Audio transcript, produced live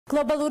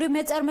გლობალური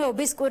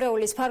მეწარმეობის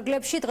კვირეულის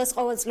ფარგლებში დღეს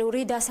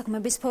ყოველწლიური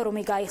დასაქმების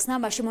ფორუმი გაიხსნა,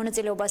 მასში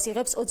მონაწილეობას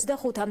იღებს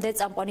 25-მდე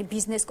წამყვანი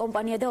ბიზნეს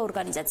კომპანია და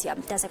ორგანიზაცია.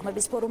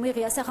 დასაქმების ფორუმი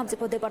ღიაა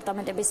სახელმწიფო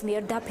დეპარტამენტების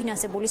მიერ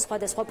დაფინანსებული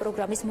სხვადასხვა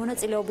პროგრამის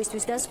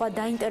მონაწილეობისთვის და სხვა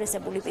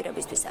დაინტერესებული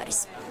პირებისთვის არის.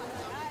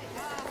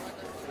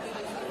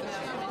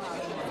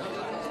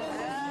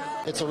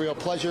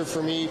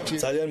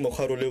 ძალიან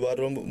მოხარული ვარ,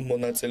 რომ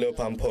მონაწილეობ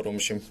ამ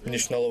ფორუმში.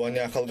 მნიშვნელოვანი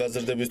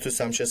ახალგაზრდებისთვის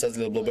ამ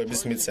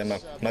შესაძლებლობების მიცემა,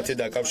 მათი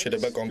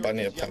დაკავშირება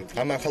კომპანიებთან.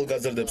 ამ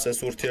ახალგაზრდებს ეს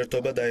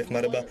ურთიერთობა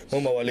დაეხმარება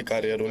მომავალი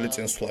კარიერული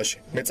წინსვლაში.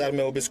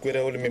 მეწარმეობის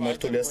კვირეული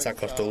მიმართულია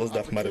საქართველოს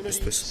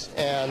დახმარებისთვის.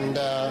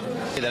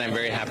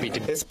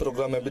 ეს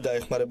პროგრამები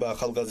დაეხმარება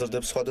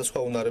ახალგაზრდებს სხვადასხვა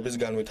უნარების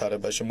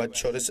განვითარებაში, მათ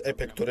შორის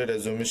ეფექტური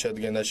რეზუმის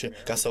შედგენაში,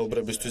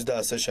 გასაუბრებისთვის და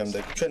ასე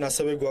შემდეგ. ჩვენ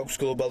ასევე გვაქვს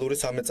გლობალური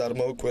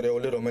სამეწარმეო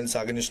კვირეული, რომელიც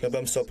აღნიშნება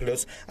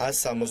მსოფლიოს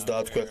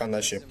 170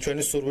 ქვეყანაში.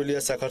 ჩვენი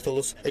სურვილია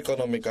საქართველოს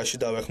ეკონომიკაში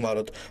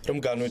დავეხმაროთ, რომ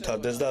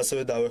განვითარდეს და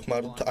ასევე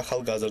დავეხმაროთ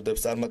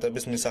ახალგაზრდებს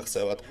წარმატების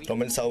მისაღწევად,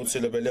 რომელიც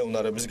აუცილებელია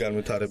უნარების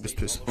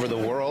განვითარებისთვის.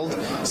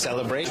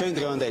 ჩვენ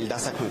დღევანდელი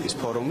დასაქმების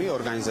ფორუმი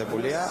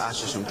ორგანიზებულია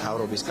აშშ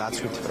მთავრობის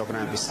გაცვლითი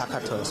პროგრამების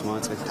საქართველოს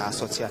მონაწილეთა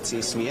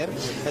ასოციაციის მიერ.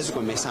 ეს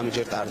უკვე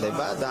მესამეჯერ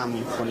ტარდება და ამ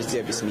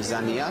ღონისძიების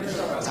მიზანია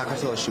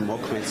საქართველოში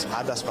მოქმედ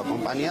სხვადასხვა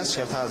კომპანიას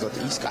შევთავაზოთ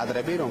ის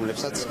კადრები,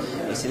 რომლებსაც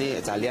ისინი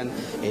ძალიან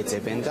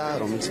ეძებენ და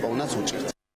რომელიც პოვნაც უჭირთ.